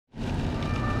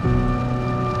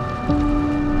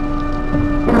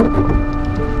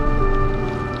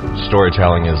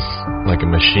storytelling is like a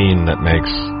machine that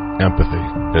makes empathy.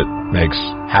 It makes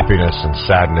happiness and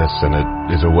sadness, and it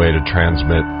is a way to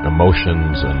transmit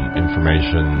emotions and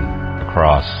information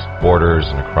across borders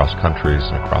and across countries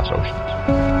and across oceans.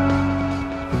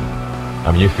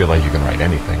 I mean, you feel like you can write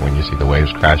anything when you see the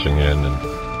waves crashing in,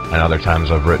 and other times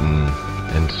I've written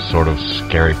in sort of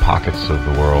scary pockets of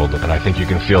the world, and I think you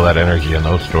can feel that energy in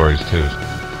those stories too.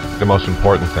 The most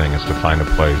important thing is to find a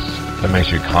place that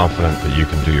makes you confident that you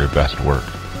can do your best work.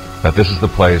 That this is the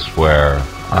place where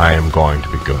I am going to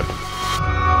be good.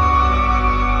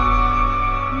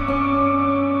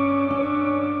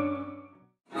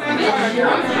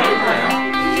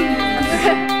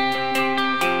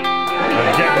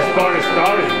 Get the story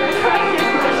started.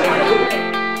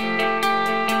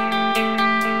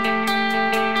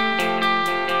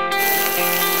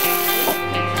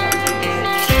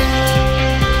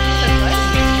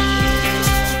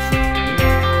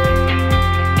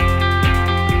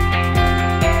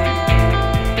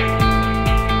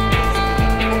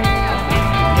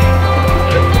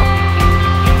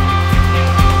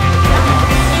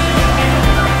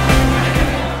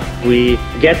 We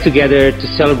get together to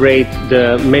celebrate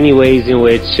the many ways in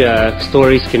which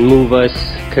stories can move us,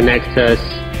 connect us,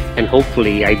 and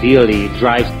hopefully, ideally,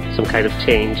 drive some kind of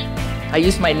change. I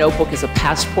use my notebook as a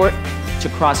passport to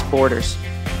cross borders.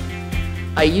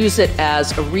 I use it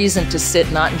as a reason to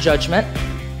sit not in judgment,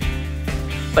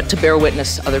 but to bear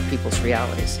witness to other people's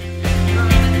realities.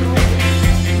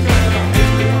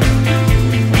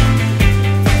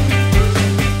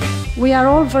 We are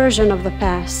all versions of the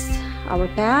past. Our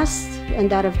past and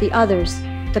that of the others,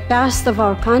 the past of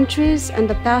our countries and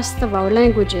the past of our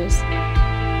languages.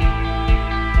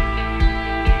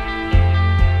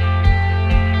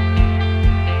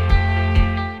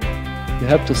 You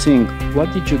have to think,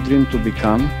 what did you dream to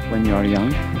become when you are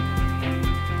young?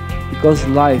 Because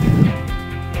life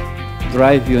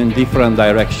drives you in different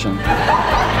directions.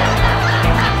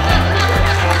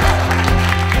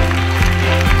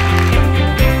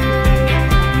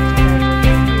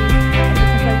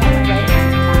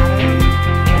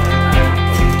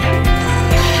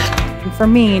 For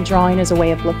me, drawing is a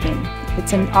way of looking.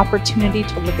 It's an opportunity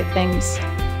to look at things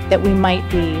that we might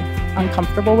be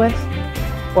uncomfortable with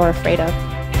or afraid of.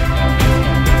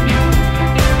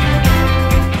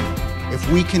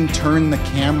 If we can turn the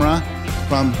camera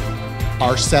from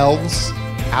ourselves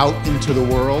out into the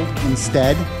world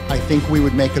instead, I think we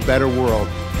would make a better world.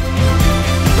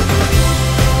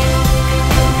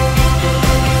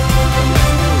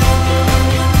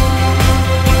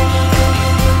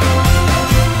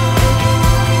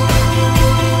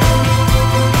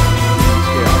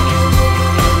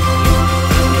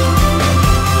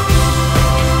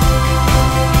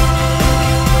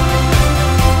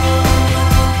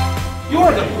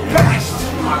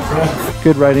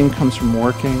 Good writing comes from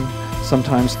working,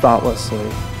 sometimes thoughtlessly.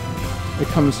 It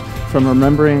comes from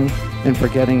remembering and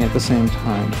forgetting at the same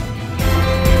time.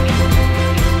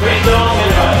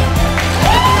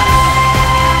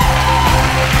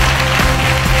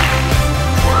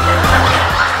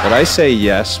 But I say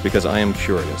yes because I am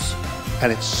curious.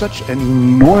 And it's such an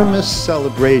enormous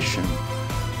celebration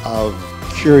of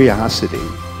curiosity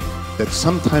that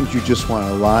sometimes you just want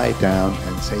to lie down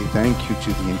and say thank you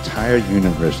to the entire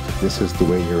universe that this is the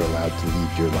way you're allowed to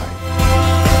lead your life.